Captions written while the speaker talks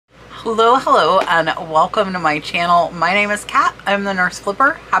Hello, and welcome to my channel. My name is Kat. I'm the Nurse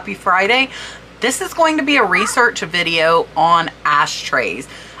Flipper. Happy Friday. This is going to be a research video on ashtrays.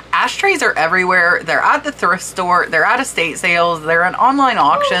 Ashtrays are everywhere. They're at the thrift store. They're at estate sales. They're in online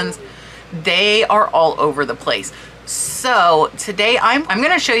auctions. They are all over the place. So today I'm going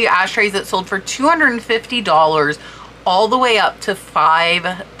to show you ashtrays that sold for $250 all the way up to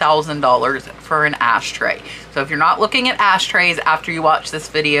 $5,000 for an ashtray. So if you're not looking at ashtrays after you watch this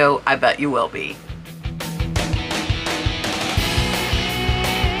video, I bet you will be.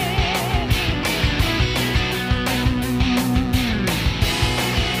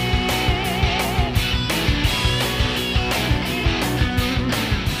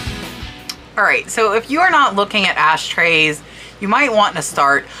 All right, so if you are not looking at ashtrays, you might want to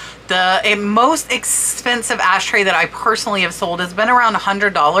start. The most expensive ashtray that I personally have sold has been around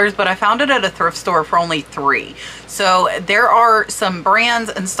 $100, but I found it at a thrift store for only $3. So there are some brands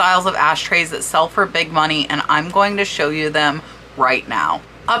and styles of ashtrays that sell for big money, and I'm going to show you them right now.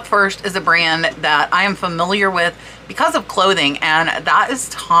 Up first is a brand that I am familiar with because of clothing, and that is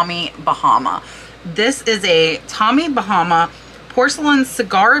Tommy Bahama. This is a Tommy Bahama porcelain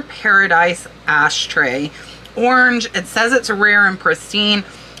cigar paradise ashtray. Orange. It says it's rare and pristine.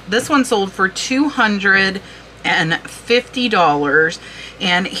 This one sold for $250,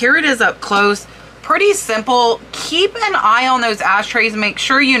 and here it is up close. Pretty simple. Keep an eye on those ashtrays. Make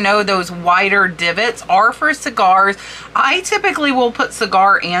sure you know those wider divots are for cigars. I typically will put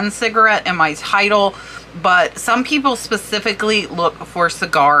cigar and cigarette in my title, but some people specifically look for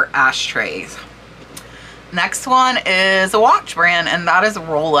cigar ashtrays. Next one is a watch brand, and that is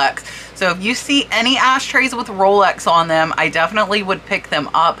Rolex. So if you see any ashtrays with Rolex on them, I definitely would pick them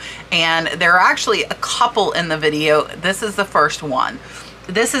up. And there are actually a couple in the video. This is the first one.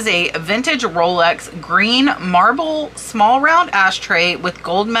 This is a vintage Rolex green marble small round ashtray with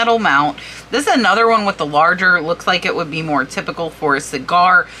gold metal mount. This is another one with the larger, looks like it would be more typical for a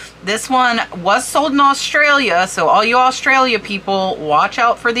cigar. This one was sold in Australia, so all you Australia people, watch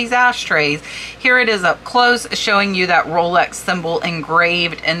out for these ashtrays. Here it is up close, showing you that Rolex symbol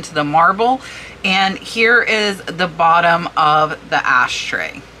engraved into the marble. And here is the bottom of the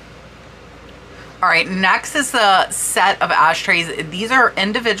ashtray. All right, next is a set of ashtrays. These are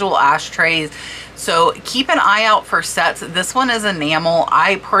individual ashtrays, so keep an eye out for sets. This one is enamel.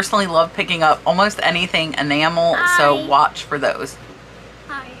 I personally love picking up almost anything enamel, so watch for those.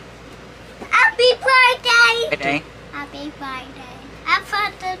 Hi. Happy birthday! Okay. Happy birthday. Have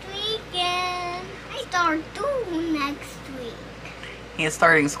the weekend. I start school next week. He is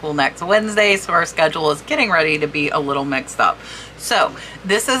starting school next Wednesday, so our schedule is getting ready to be a little mixed up. So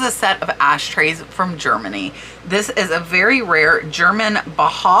this is a set of ashtrays from Germany. This is a very rare German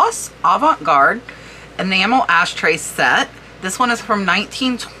Bauhaus avant-garde enamel ashtray set. This one is from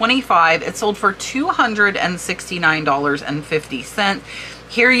 1925. It sold for $269.50.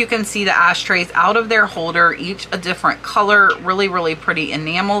 Here you can see the ashtrays out of their holder, each a different color, really pretty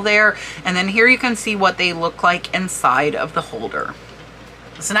enamel there. And then here you can see what they look like inside of the holder.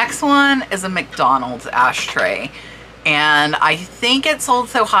 This next one is a McDonald's ashtray. And I think it sold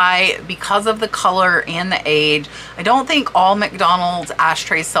so high because of the color and the age. I don't think all McDonald's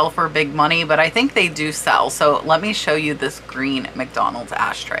ashtrays sell for big money, but I think they do sell. So let me show you this green McDonald's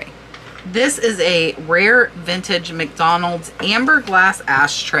ashtray. This is a rare vintage McDonald's amber glass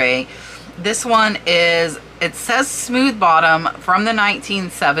ashtray. This one is, it says smooth bottom, from the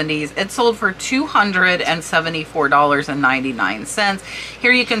 1970s. It sold for $274.99.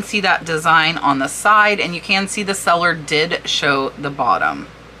 Here you can see that design on the side, and you can see the seller did show the bottom.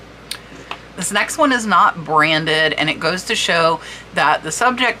 This next one is not branded, and it goes to show that the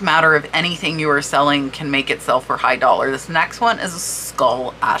subject matter of anything you are selling can make it sell for high dollar. This next one is a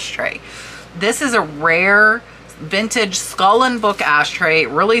skull ashtray. This is a rare vintage skull and book ashtray.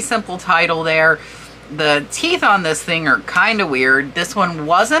 Really simple title there. The teeth on this thing are kind of weird. This one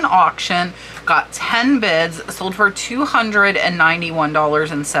was an auction, got 10 bids, sold for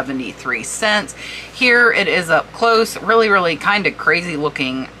 $291.73. Here it is up close. Really kind of crazy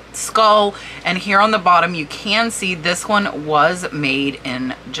looking skull. And here on the bottom you can see this one was made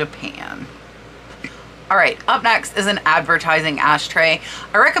in Japan. All right, up next is an advertising ashtray.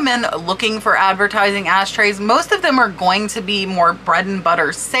 I recommend looking for advertising ashtrays. Most of them are going to be more bread and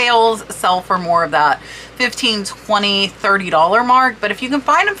butter sales, sell for more of that $15, $20, $30 mark. But if you can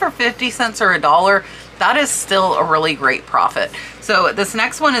find them for 50 cents or $1, that is still a really great profit. So this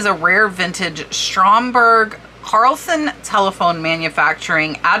next one is a rare vintage Stromberg Carlson Telephone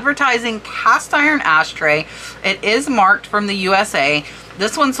Manufacturing Advertising Cast Iron Ashtray. It is marked from the USA.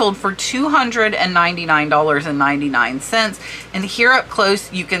 This one sold for $299.99. And here up close,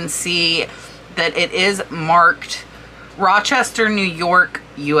 you can see that it is marked Rochester, New York,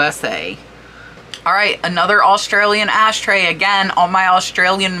 USA. All right, another Australian ashtray. Again, all my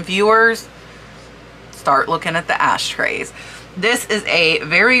Australian viewers, start looking at the ashtrays. This is a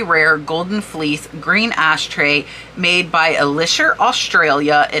very rare golden fleece green ashtray made by Elisher,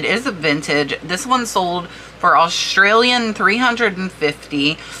 Australia. It is a vintage. This one sold for Australian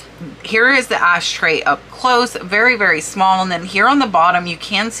 $350. Here is the ashtray up close, very, very small. And then here on the bottom, you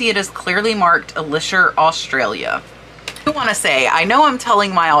can see it is clearly marked Elisher, Australia. I want to say, I know I'm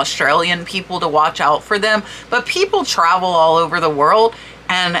telling my Australian people to watch out for them, but people travel all over the world,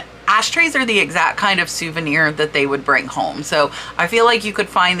 and ashtrays are the exact kind of souvenir that they would bring home. So I feel like you could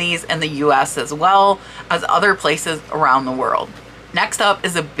find these in the US as well as other places around the world. Next up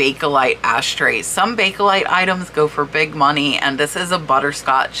is a Bakelite ashtray. Some Bakelite items go for big money, and this is a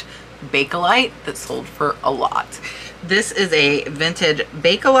butterscotch Bakelite that sold for a lot. This is a vintage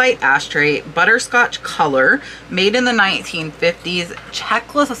Bakelite ashtray, butterscotch color, made in the 1950s,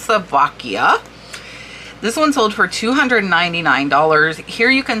 Czechoslovakia. This one sold for $299.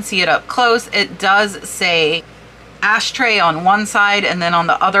 Here you can see it up close. It does say ashtray on one side, and then on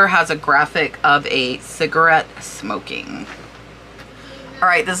the other has a graphic of a cigarette smoking. All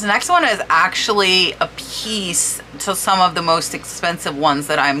right, this next one is actually a piece to some of the most expensive ones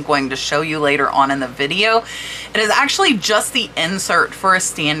that I'm going to show you later on in the video. It is actually just the insert for a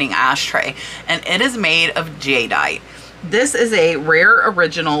standing ashtray, and it is made of jadeite. This is a rare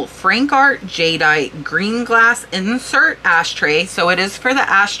original Frank Art jadeite green glass insert ashtray, so it is for the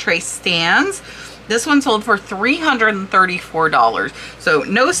ashtray stands. This one sold for $334. So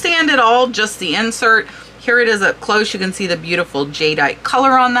no stand at all, just the insert. Here it is up close. You can see the beautiful jadeite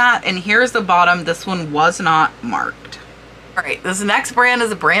color on that. And here's the bottom. This one was not marked. All right, this next brand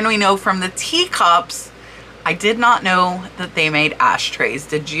is a brand we know from the teacups. I did not know that they made ashtrays.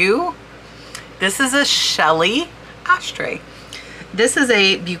 Did you? This is a Shelley ashtray. This is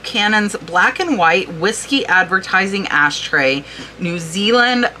a Buchanan's black and white whiskey advertising ashtray. New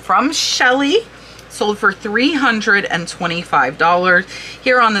Zealand from Shelley. Sold for $325.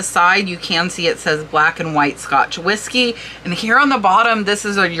 Here on the side, you can see it says black and white Scotch whiskey. And here on the bottom, this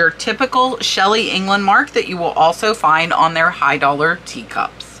is your typical Shelley England mark that you will also find on their high dollar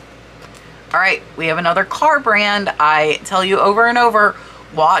teacups. All right, we have another car brand. I tell you over and over,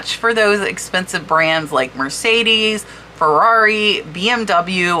 watch for those expensive brands like Mercedes, Ferrari,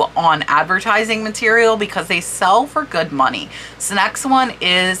 BMW on advertising material because they sell for good money. So next one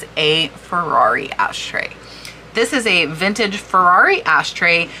is a Ferrari ashtray. This is a vintage Ferrari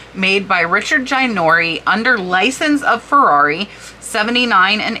ashtray made by Richard Ginori under license of Ferrari,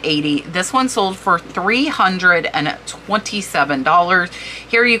 79 and 80. This one sold for $327.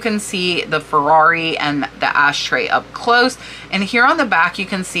 Here you can see the Ferrari and the ashtray up close. And here on the back, you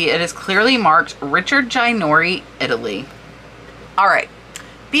can see it is clearly marked Richard Ginori, Italy. All right,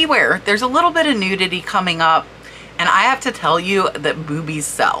 beware. There's a little bit of nudity coming up, and I have to tell you that boobies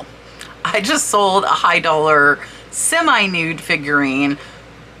sell. I just sold a high dollar semi-nude figurine.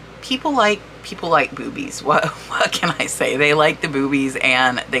 People like boobies. What can I say? They like the boobies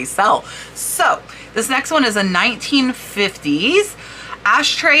and they sell. So this next one is a 1950s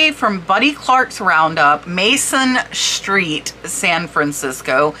ashtray from Buddy Clark's Roundup, Mason Street, San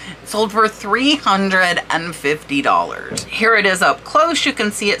Francisco. It sold for $350. Here it is up close. You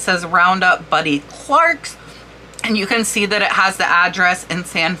can see it says Roundup Buddy Clark's. And you can see that it has the address in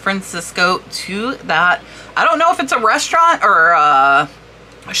San Francisco to that. I don't know if it's a restaurant or a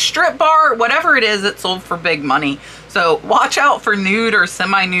strip bar, whatever it is, it sold for big money. So watch out for nude or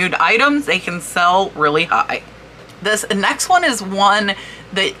semi-nude items. They can sell really high. This next one is one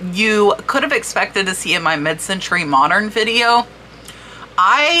that you could have expected to see in my mid-century modern video.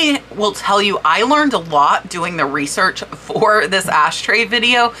 I will tell you, I learned a lot doing the research for this ashtray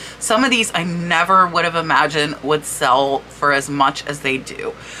video. Some of these I never would have imagined would sell for as much as they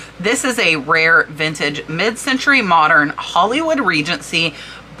do. This is a rare vintage mid-century modern Hollywood Regency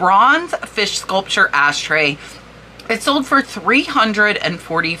bronze fish sculpture ashtray. It sold for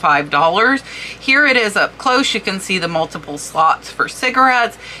 $345. Here it is up close. You can see the multiple slots for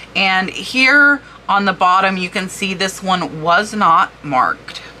cigarettes. And here on the bottom, you can see this one was not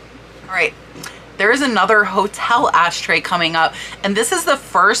marked. All right, there is another hotel ashtray coming up, and this is the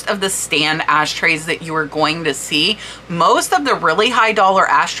first of the stand ashtrays that you are going to see. Most of the really high dollar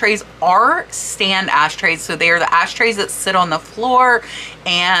ashtrays are stand ashtrays, so they are the ashtrays that sit on the floor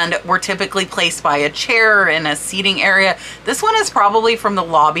and were typically placed by a chair in a seating area. This one is probably from the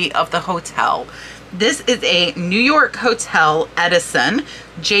lobby of the hotel. This is a New York Hotel Edison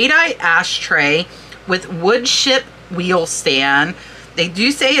jadeite ashtray with wood chip wheel stand. They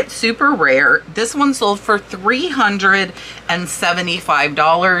do say it's super rare. This one sold for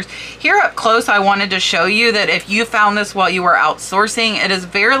 $375. Here up close, I wanted to show you that if you found this while you were outsourcing, it is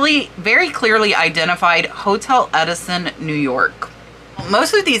very clearly identified Hotel Edison, New York.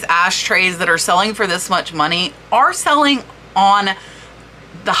 Most of these ashtrays that are selling for this much money are selling on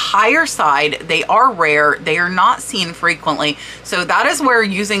the higher side. They are rare. They are not seen frequently. So that is where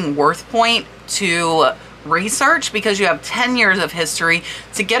using WorthPoint to research, because you have 10 years of history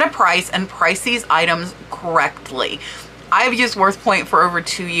to get a price and price these items correctly. I have used WorthPoint for over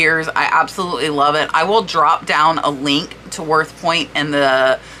 2 years. I absolutely love it. I will drop down a link to WorthPoint in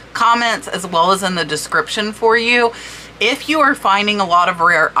the comments as well as in the description for you. If you are finding a lot of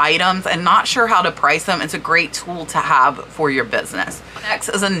rare items and not sure how to price them, it's a great tool to have for your business. Next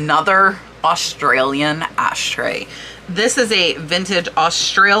is another Australian ashtray. This is a vintage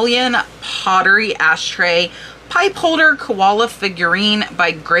Australian pottery ashtray pipe holder koala figurine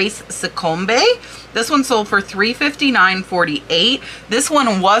by Grace Sicombe. This one sold for $359.48. This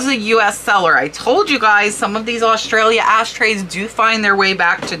one was a US seller. I told you guys some of these Australia ashtrays do find their way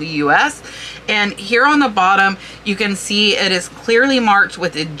back to the US. And here on the bottom, you can see it is clearly marked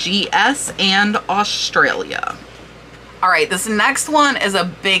with a GS and Australia. All right, this next one is a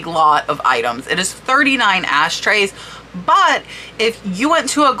big lot of items. It is 39 ashtrays. But if you went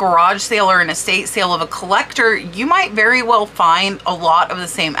to a garage sale or an estate sale of a collector, you might very well find a lot of the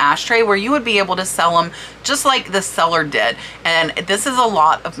same ashtray where you would be able to sell them just like the seller did. And this is a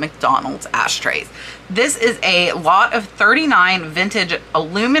lot of McDonald's ashtrays. This is a lot of 39 vintage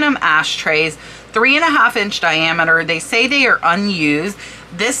aluminum ashtrays, 3.5-inch diameter. They say they are unused.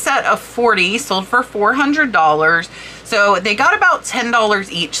 This set of 40 sold for $400. So they got about $10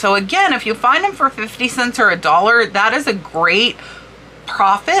 each. So again, if you find them for 50 cents or $1, that is a great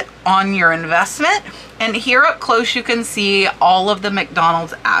profit on your investment. And here up close, you can see all of the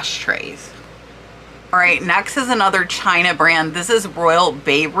McDonald's ashtrays. All right, next is another China brand. This is Royal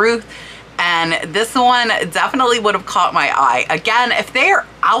Beirut. And this one definitely would have caught my eye. Again, if they are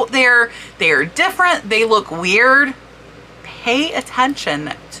out there, they are different, they look weird, pay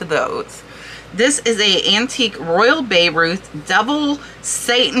attention to those. This is a antique Royal Beirut Devil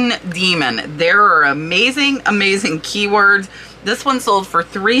Satan Demon. There are amazing keywords. This one sold for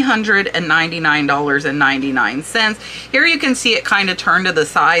 $399.99. Here you can see it kind of turned to the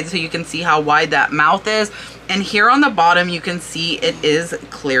side so you can see how wide that mouth is. And here on the bottom, you can see it is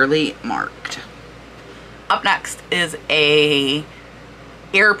clearly marked. Up next is a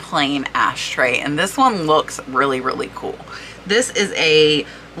airplane ashtray, and this one looks really cool. This is a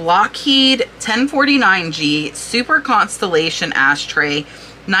Lockheed 1049G Super Constellation ashtray,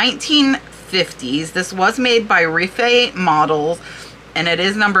 1950s. This was made by Rife Models, and it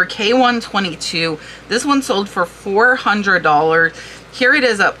is number K122. This one sold for $400. Here it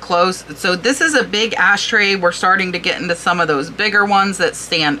is up close. So this is a big ashtray. We're starting to get into some of those bigger ones that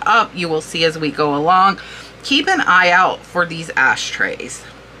stand up. You will see as we go along. Keep an eye out for these ashtrays.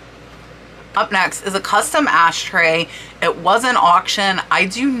 Up next is a custom ashtray. It was an auction. I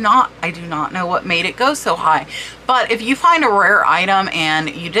do not know what made it go so high. But if you find a rare item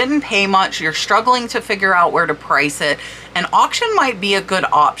and you didn't pay much, you're struggling to figure out where to price it, an auction might be a good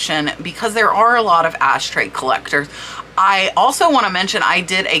option because there are a lot of ashtray collectors. I also want to mention I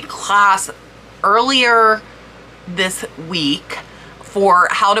did a class earlier this week for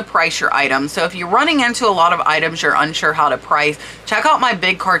how to price your items. So if you're running into a lot of items you're unsure how to price, check out my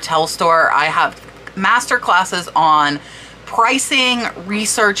Big Cartel store. I have master classes on pricing,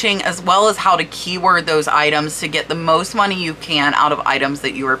 researching, as well as how to keyword those items to get the most money you can out of items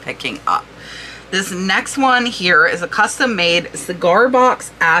that you are picking up. This next one here is a custom made cigar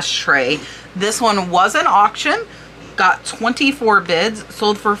box ashtray. This one was an auction, got 24 bids,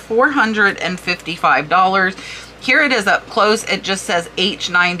 sold for $455. Here it is up close. It just says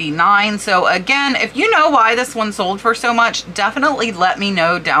H99. So again, if you know why this one sold for so much, definitely let me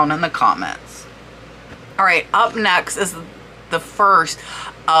know down in the comments. All right, up next is the first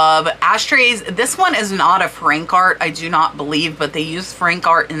of Ashtrays. This one is not a Frank art, I do not believe, but they use Frank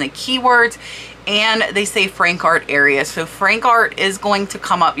art in the keywords, and they say Frank art area. So Frank art is going to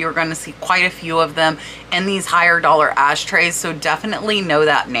come up. You're going to see quite a few of them in these higher dollar ashtrays, so definitely know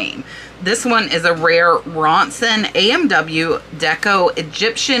that name. This one is a rare Ronson AMW Deco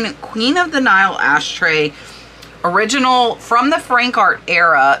Egyptian Queen of the Nile ashtray. Original from the Frank art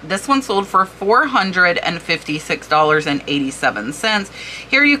era. This one sold for $456.87.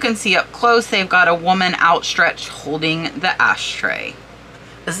 Here you can see up close, they've got a woman outstretched holding the ashtray.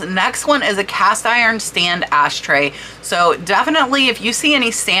 This next one is a cast iron stand ashtray. So definitely if you see any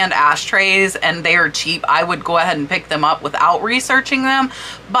stand ashtrays and they are cheap, I would go ahead and pick them up without researching them.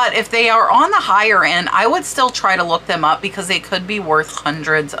 But if they are on the higher end, I would still try to look them up because they could be worth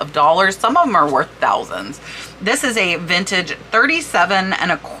hundreds of dollars. Some of them are worth thousands. This is a vintage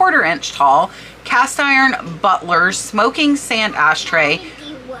 37¼ inch tall cast iron Butler's smoking sand ashtray.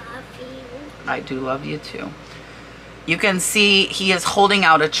 I do love you too. You can see he is holding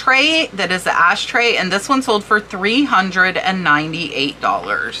out a tray that is the ashtray, and this one sold for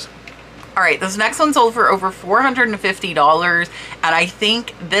 $398. All right, this next one sold for over $450, and I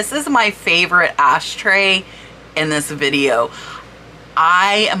think this is my favorite ashtray in this video.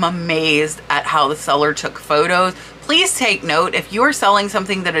 I am amazed at how the seller took photos. Please take note, if you are selling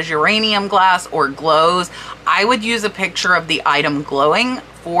something that is uranium glass or glows, I would use a picture of the item glowing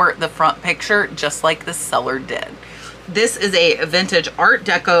for the front picture, just like the seller did. This is a vintage Art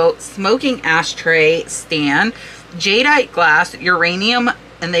Deco smoking ashtray stand, jadeite glass, uranium,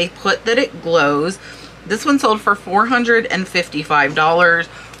 and they put that it glows. This one sold for $455.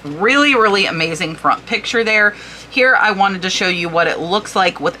 Really, really amazing front picture there. Here I wanted to show you what it looks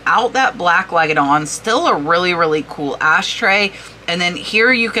like without that black light on. Still a really, really cool ashtray. And then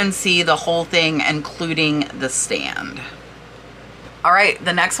here you can see the whole thing, including the stand. All right,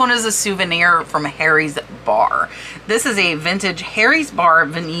 the next one is a souvenir from Harry's Bar. This is a vintage Harry's Bar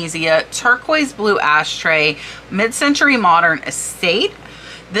Venezia turquoise blue ashtray, mid-century modern estate.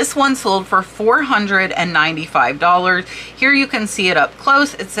 This one sold for $495. Here you can see it up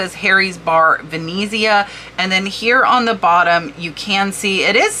close. It says Harry's Bar Venezia. And then here on the bottom, you can see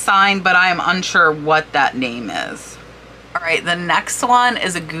it is signed, but I am unsure what that name is. All right, the next one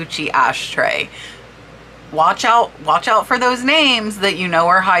is a Gucci ashtray. Watch out for those names that you know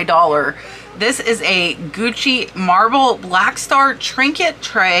are high dollar. This is a Gucci marble black star trinket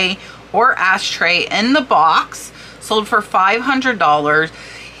tray or ashtray in the box, sold for $500.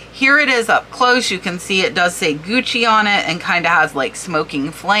 Here it is up close. You can see it does say Gucci on it and kind of has like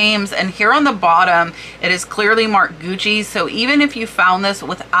smoking flames. And here on the bottom, it is clearly marked Gucci. So even if you found this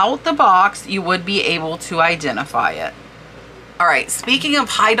without the box, you would be able to identify it. All right, speaking of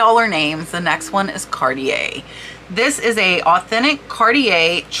high dollar names, the next one is Cartier. This is a authentic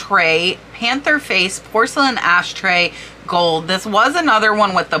Cartier tray, panther face porcelain ashtray, gold. This was another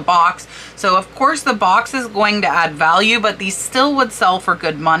one with the box. So of course the box is going to add value, but these still would sell for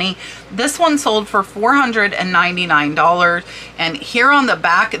good money. This one sold for $499. And here on the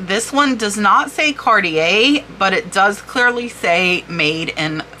back, this one does not say Cartier, but it does clearly say made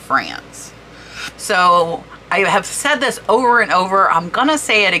in France. So I have said this over and over. I'm gonna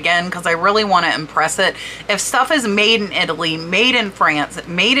say it again because I really want to impress it. If stuff is made in Italy, made in France,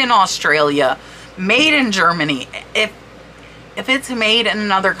 made in Australia, made in Germany, if it's made in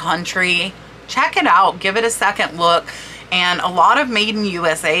another country, check it out, give it a second look. And a lot of made in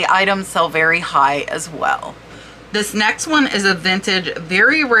USA items sell very high as well. This next one is a vintage,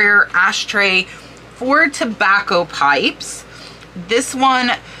 very rare ashtray for tobacco pipes. This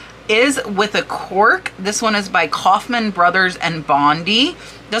one is with a cork. This one is by Kaufman Brothers and Bondi.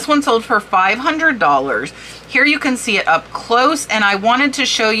 This one sold for $500. Here you can see it up close, and I wanted to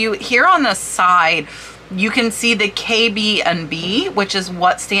show you here on the side, you can see the KB&B, which is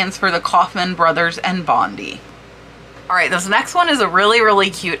what stands for the Kaufman Brothers and Bondi. All right, this next one is a really, really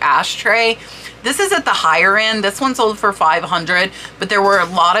cute ashtray. This is at the higher end. This one sold for $500, but there were a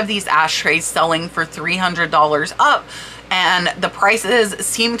lot of these ashtrays selling for $300 up. And the prices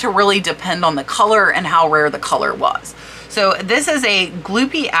seem to really depend on the color and how rare the color was. So this is a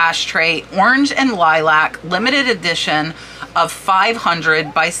gloopy ashtray, orange and lilac, limited edition of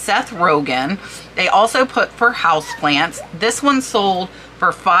 500 by Seth Rogen. They also put for houseplants. This one sold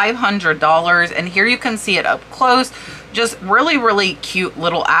for $500, and here you can see it up close. Just really, really cute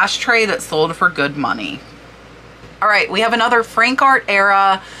little ashtray that sold for good money. All right, we have another Frank art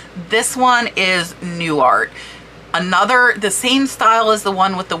era. This one is new art. The same style as the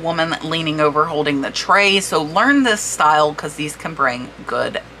one with the woman leaning over holding the tray. So learn this style because these can bring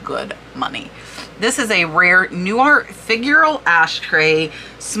good money. This is a rare New Art figural ashtray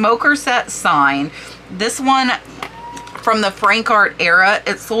smoker set sign. This one from the Frank Art era,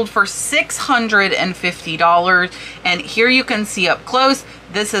 it sold for $650. And here you can see up close,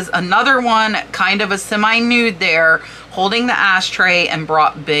 this is another one, kind of a semi-nude there, holding the ashtray, and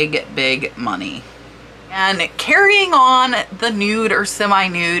brought big, big money. And carrying on the nude or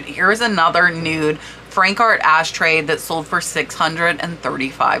semi-nude, here's another nude Frank Art ashtray that sold for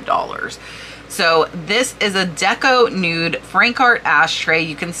 $635. So this is a deco nude Frank Art ashtray.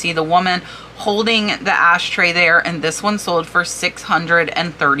 You can see the woman holding the ashtray there, and this one sold for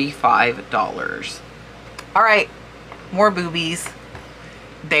 $635. All right, more boobies.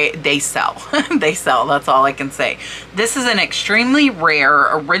 They sell. They sell, that's all I can say. This is an extremely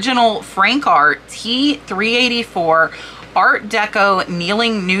rare original Frank Art T384 Art Deco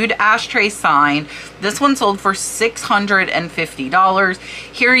kneeling nude ashtray sign. This one sold for $650.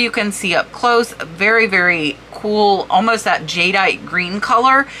 Here you can see up close, very, very cool, almost that jadeite green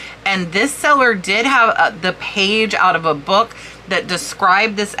color. And this seller did have the page out of a book that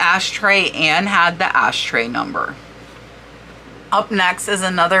described this ashtray and had the ashtray number. Up next is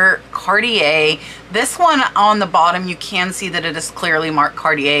another Cartier. This one on the bottom, you can see that it is clearly marked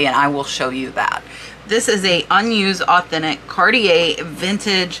Cartier, and I will show you that. This is a unused authentic Cartier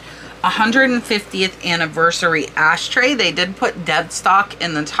vintage 150th anniversary ashtray. They did put dead stock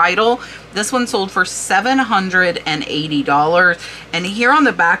in the title. This one sold for $780. And here on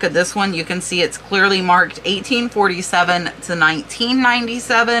the back of this one, you can see it's clearly marked 1847 to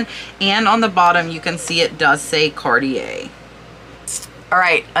 1997. And on the bottom, you can see it does say Cartier. All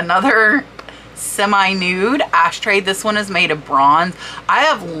right, another semi-nude ashtray. This one is made of bronze. I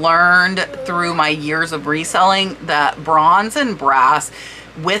have learned through my years of reselling that bronze and brass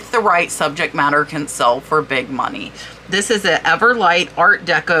with the right subject matter can sell for big money. This is an Everlight Art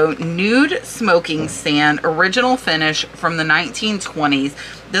Deco nude smoking stand, original finish from the 1920s.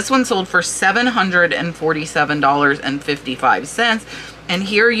 This one sold for $747.55. And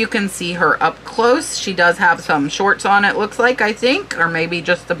here you can see her up close. She does have some shorts on, it looks like, I think, or maybe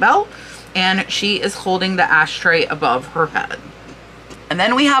just a belt. And she is holding the ashtray above her head. And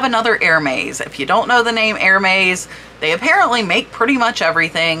then we have another Hermes. If you don't know the name Hermes, they apparently make pretty much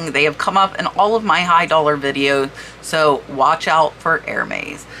everything. They have come up in all of my high dollar videos, so watch out for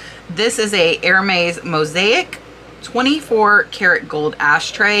Hermes. This is a Hermes Mosaic 24 karat gold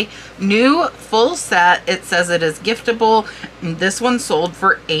ashtray, new full set. It says it is giftable. And this one sold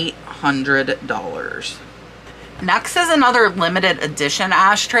for $800. Next is another limited edition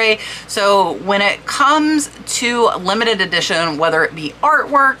ashtray. So when it comes to limited edition, whether it be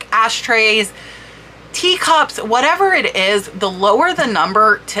artwork, ashtrays, teacups, whatever it is, the lower the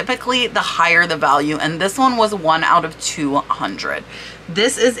number, typically the higher the value. And this one was 1 out of 200.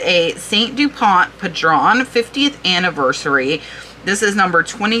 This is a St. DuPont Padron 50th anniversary. This is number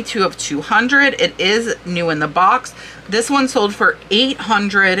 22 of 200. It is new in the box. This one sold for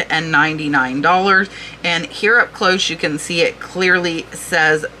 $899. And here up close, you can see it clearly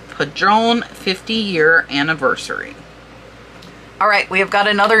says Padron 50-year anniversary. All right, we have got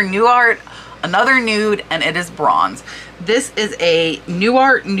another new art, another nude, and it is bronze. This is a New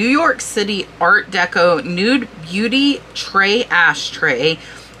Art New York City Art Deco nude beauty tray ashtray.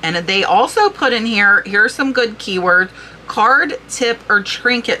 And they also put in here, here's some good keywords: card, tip, or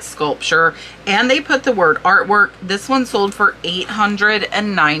trinket sculpture, and they put the word artwork. This one sold for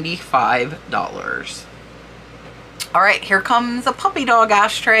 $895. All right, here comes a puppy dog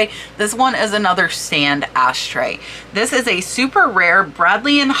ashtray. This one is another stand ashtray. This is a super rare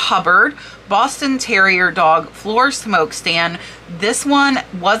Bradley and Hubbard Boston Terrier dog floor smoke stand. This one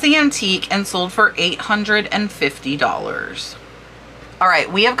was antique and sold for $850. All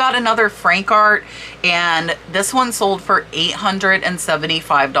right, we have got another Frank Art, and this one sold for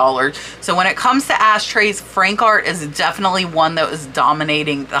 $875. So when it comes to ashtrays, Frank Art is definitely one that is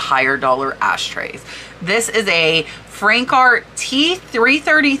dominating the higher dollar ashtrays. This is a Frank Art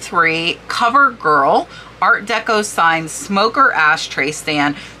T333 Cover Girl Art Deco signed smoker ashtray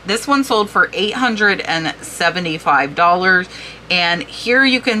stand. This one sold for $875. And here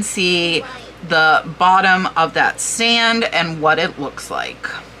you can see the bottom of that stand and what it looks like.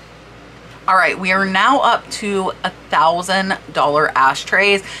 All right, we are now up to $1,000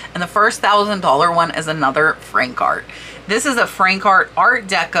 ashtrays, and the first $1,000 one is another Frank Art. This is a Frank Art Art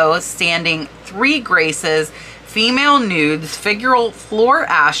Deco standing 3 Graces female nudes figural floor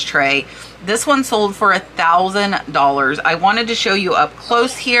ashtray. This one sold for $1,000. I wanted to show you up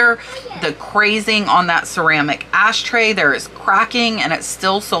close here the crazing on that ceramic ashtray. There is cracking, and it's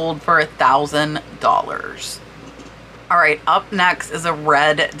still sold for $1,000. All right, up next is a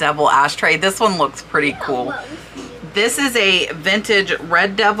Red Devil ashtray. This one looks pretty cool. This is a vintage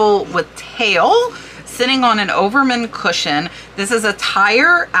Red Devil with tail sitting on an Overman cushion. This is a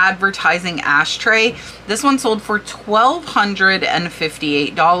tire advertising ashtray. This one sold for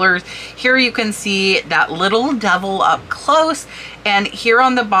 $1,258. Here you can see that little devil up close, and here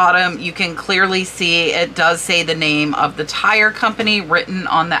on the bottom you can clearly see it does say the name of the tire company written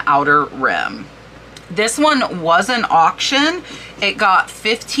on the outer rim. This one was an auction. It got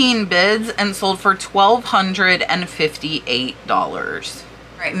 15 bids and sold for $1,258. All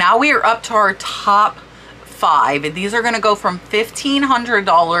right, now we are up to our top 5. These are going to go from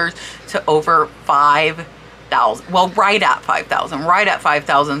 $1,500 to over $5,000. Well, right at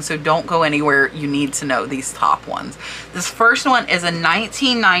 $5,000, so don't go anywhere. You need to know these top ones. This first one is a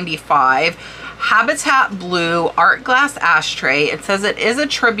 1995 Habitat Blue art glass ashtray. It says it is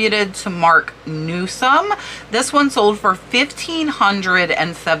attributed to Mark Newsome. This one sold for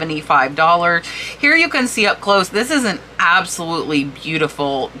 $1,575. Here you can see up close, this is an absolutely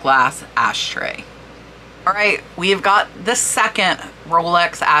beautiful glass ashtray. All right, we've got the second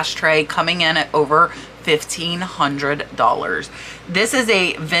Rolex ashtray coming in at over $1,500. This is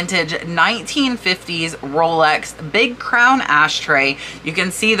a vintage 1950s Rolex Big Crown ashtray. You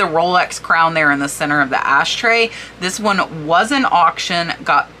can see the Rolex crown there in the center of the ashtray. This one was an auction,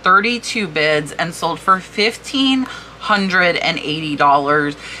 got 32 bids and sold for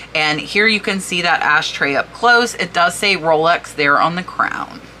 $1,580. And here you can see that ashtray up close. It does say Rolex there on the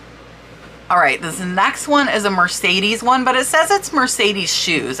crown. All right, this next one is a Mercedes one, but it says it's Mercedes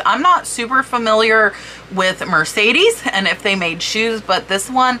shoes. I'm not super familiar with Mercedes and if they made shoes, but this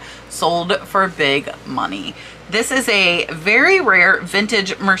one sold for big money. This is a very rare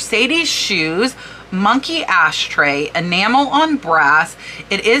vintage Mercedes shoes monkey ashtray, enamel on brass.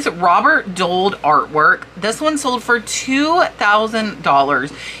 It is Robert Dold artwork. This one sold for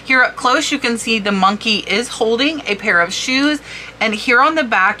 $2,000. Here up close you can see the monkey is holding a pair of shoes, and here on the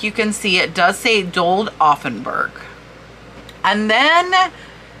back you can see it does say Dold Offenberg. And then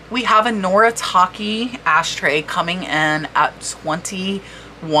we have a Noritake ashtray coming in at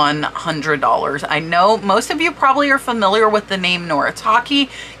 $2,100. I know most of you probably are familiar with the name Noritake.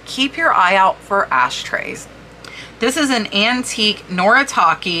 Keep your eye out for ashtrays. This is an antique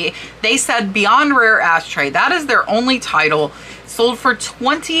Noritake. They said Beyond Rare ashtray. That is their only title. Sold for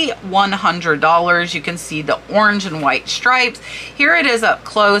 $2,100. You can see the orange and white stripes. Here it is up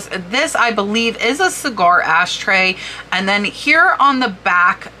close. This, I believe, is a cigar ashtray. And then here on the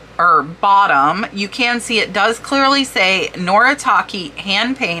back or bottom, you can see it does clearly say Noritake,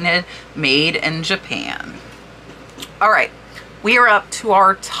 hand painted, made in Japan. All right, we are up to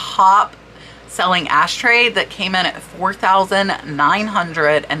our top selling ashtray that came in at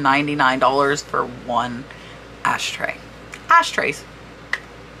 $4,999 for one ashtray. Ashtrays,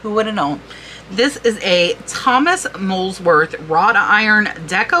 who would have known? This is a Thomas Molesworth wrought iron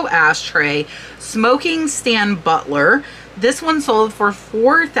deco ashtray, smoking stand butler. This one sold for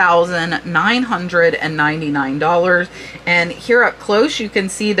 $4,999. And here up close, you can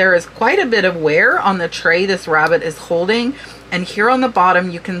see there is quite a bit of wear on the tray this rabbit is holding. And here on the bottom,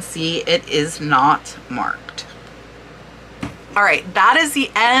 you can see it is not marked. All right, that is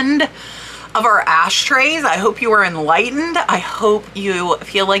the end of our ashtrays. I hope you were enlightened. I hope you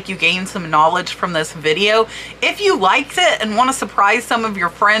feel like you gained some knowledge from this video. If you liked it and want to surprise some of your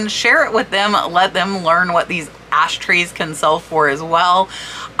friends, share it with them. Let them learn what these ashtrays can sell for as well.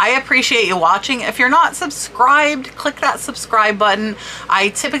 I appreciate you watching. If you're not subscribed, click that subscribe button. I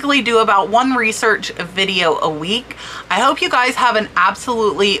typically do about one research video a week. I hope you guys have an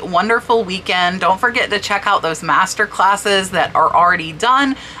absolutely wonderful weekend. Don't forget to check out those master classes that are already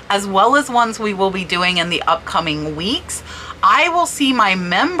done, as well as ones we will be doing in the upcoming weeks. I will see my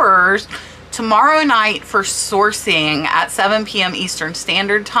members tomorrow night for sourcing at 7 p.m. Eastern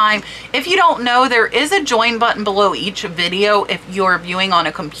Standard Time. If you don't know, there is a join button below each video if you're viewing on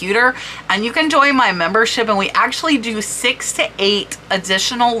a computer, and you can join my membership, and we actually do 6 to 8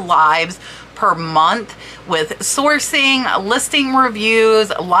 additional lives per month with sourcing, listing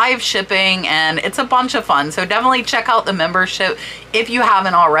reviews, live shipping, and it's a bunch of fun. So definitely check out the membership if you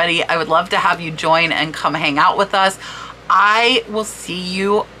haven't already. I would love to have you join and come hang out with us. I will see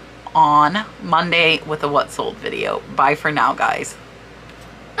you on Monday with a What Sold video. Bye for now, guys.